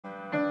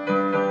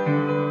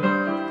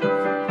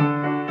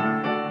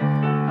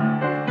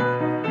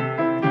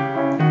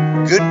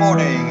Good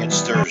morning.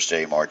 It's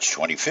Thursday, March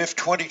 25th,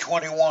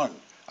 2021.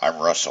 I'm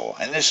Russell,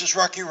 and this is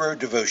Rocky Road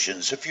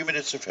Devotions, a few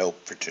minutes of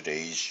help for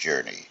today's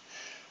journey.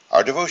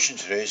 Our devotion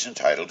today is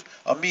entitled,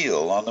 A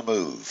Meal on the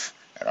Move,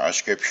 and our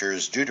scripture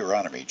is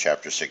Deuteronomy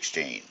chapter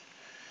 16.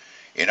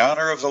 In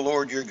honor of the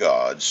Lord your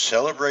God,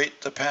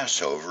 celebrate the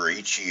Passover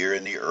each year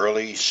in the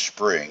early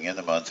spring in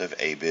the month of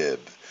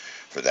Abib,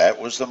 for that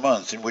was the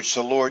month in which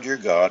the Lord your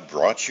God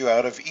brought you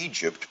out of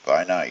Egypt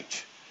by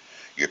night.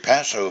 Your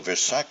Passover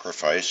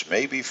sacrifice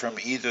may be from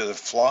either the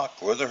flock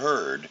or the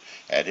herd,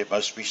 and it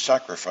must be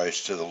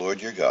sacrificed to the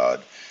Lord your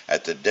God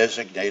at the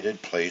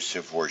designated place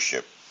of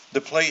worship,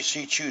 the place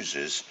he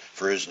chooses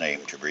for his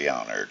name to be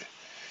honored.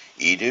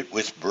 Eat it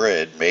with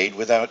bread made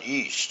without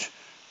yeast.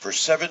 For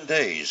 7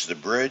 days the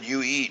bread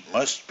you eat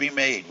must be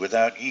made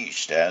without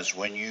yeast, as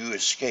when you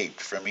escaped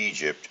from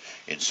Egypt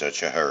in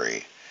such a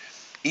hurry.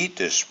 Eat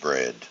this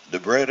bread, the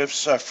bread of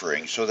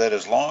suffering, so that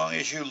as long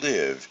as you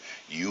live,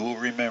 you will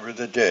remember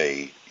the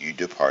day you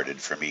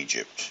departed from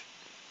Egypt.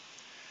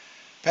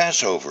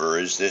 Passover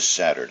is this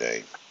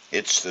Saturday.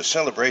 It's the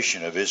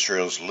celebration of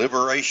Israel's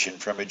liberation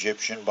from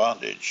Egyptian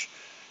bondage.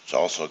 It's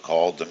also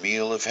called the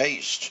Meal of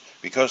Haste,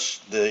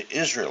 because the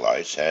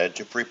Israelites had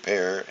to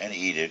prepare and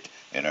eat it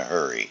in a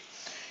hurry.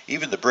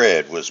 Even the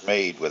bread was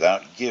made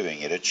without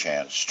giving it a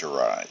chance to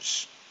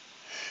rise.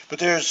 But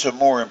there's a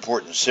more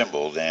important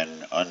symbol than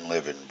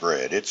unleavened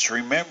bread. It's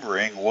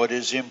remembering what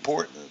is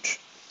important.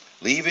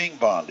 Leaving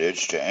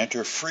bondage to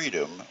enter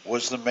freedom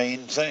was the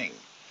main thing.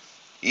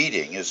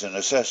 Eating is a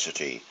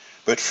necessity,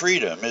 but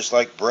freedom is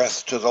like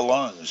breath to the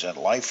lungs and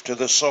life to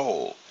the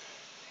soul.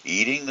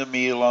 Eating the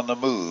meal on the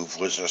move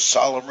was a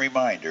solemn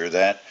reminder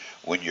that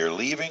when you're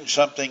leaving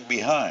something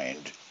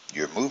behind,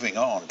 you're moving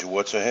on to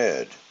what's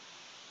ahead.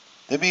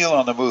 The meal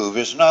on the move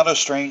is not a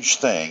strange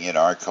thing in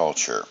our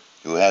culture.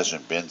 Who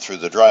hasn't been through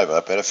the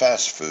drive-up at a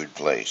fast food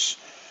place?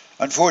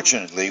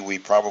 Unfortunately, we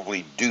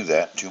probably do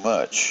that too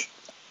much.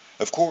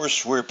 Of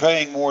course, we're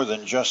paying more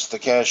than just the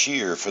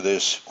cashier for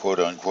this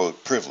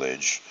quote-unquote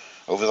privilege.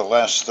 Over the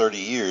last 30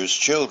 years,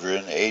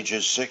 children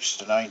ages 6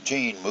 to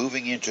 19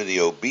 moving into the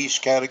obese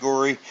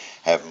category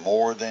have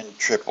more than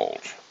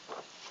tripled.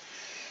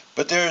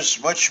 But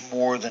there's much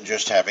more than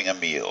just having a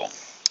meal.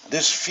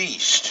 This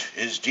feast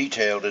is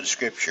detailed in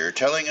Scripture,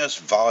 telling us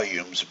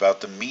volumes about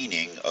the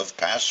meaning of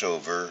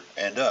Passover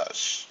and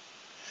us.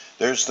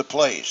 There's the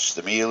place.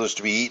 The meal is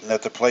to be eaten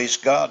at the place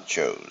God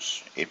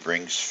chose. It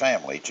brings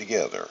family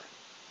together.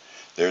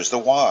 There's the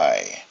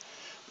why.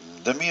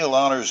 The meal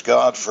honors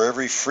God for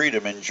every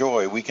freedom and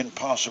joy we can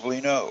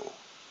possibly know.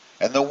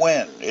 And the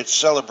when. It's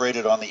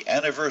celebrated on the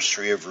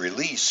anniversary of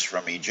release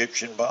from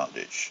Egyptian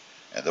bondage.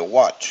 And the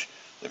what.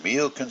 The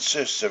meal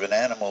consists of an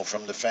animal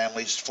from the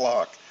family's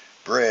flock,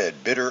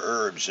 bread, bitter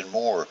herbs, and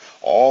more,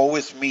 all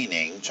with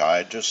meaning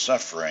tied to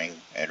suffering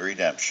and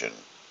redemption.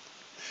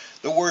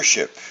 The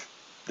worship.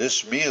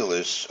 This meal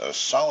is a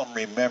solemn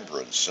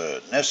remembrance,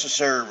 a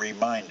necessary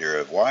reminder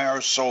of why our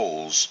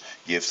souls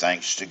give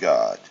thanks to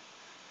God.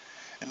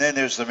 And then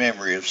there's the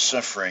memory of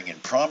suffering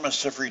and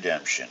promise of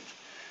redemption.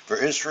 For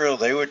Israel,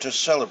 they were to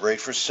celebrate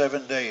for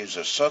 7 days,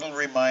 a subtle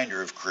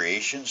reminder of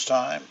creation's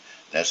time,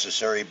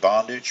 necessary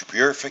bondage,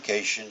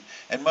 purification,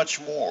 and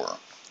much more,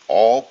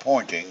 all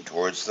pointing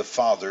towards the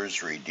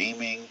Father's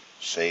redeeming,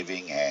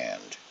 saving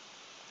hand.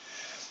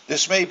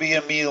 This may be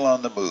a meal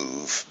on the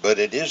move, but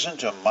it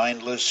isn't a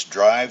mindless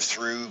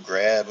drive-through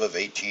grab of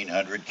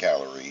 1,800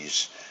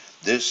 calories.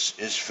 This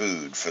is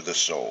food for the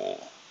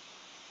soul.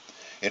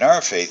 In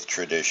our faith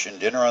tradition,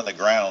 dinner on the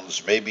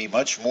grounds may be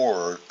much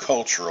more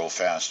cultural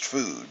fast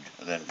food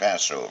than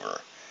Passover.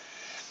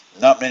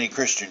 Not many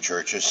Christian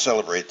churches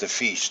celebrate the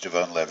Feast of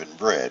Unleavened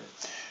Bread.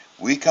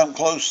 We come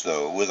close,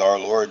 though, with our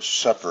Lord's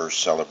Supper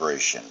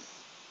celebration.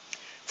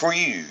 For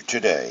you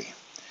today,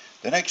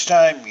 the next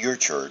time your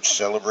church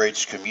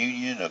celebrates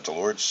communion of the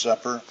Lord's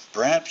Supper,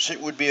 perhaps it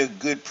would be a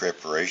good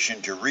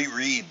preparation to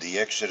reread the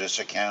Exodus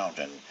account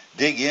and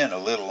dig in a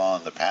little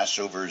on the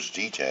Passover's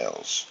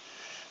details.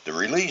 The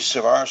release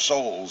of our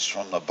souls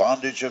from the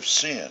bondage of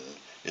sin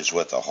is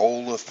what the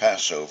whole of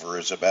Passover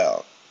is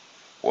about.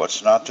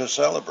 What's not to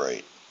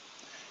celebrate?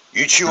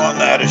 You chew on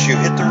that as you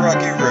hit the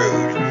rocky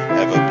road.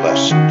 Have a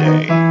blessed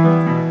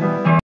day.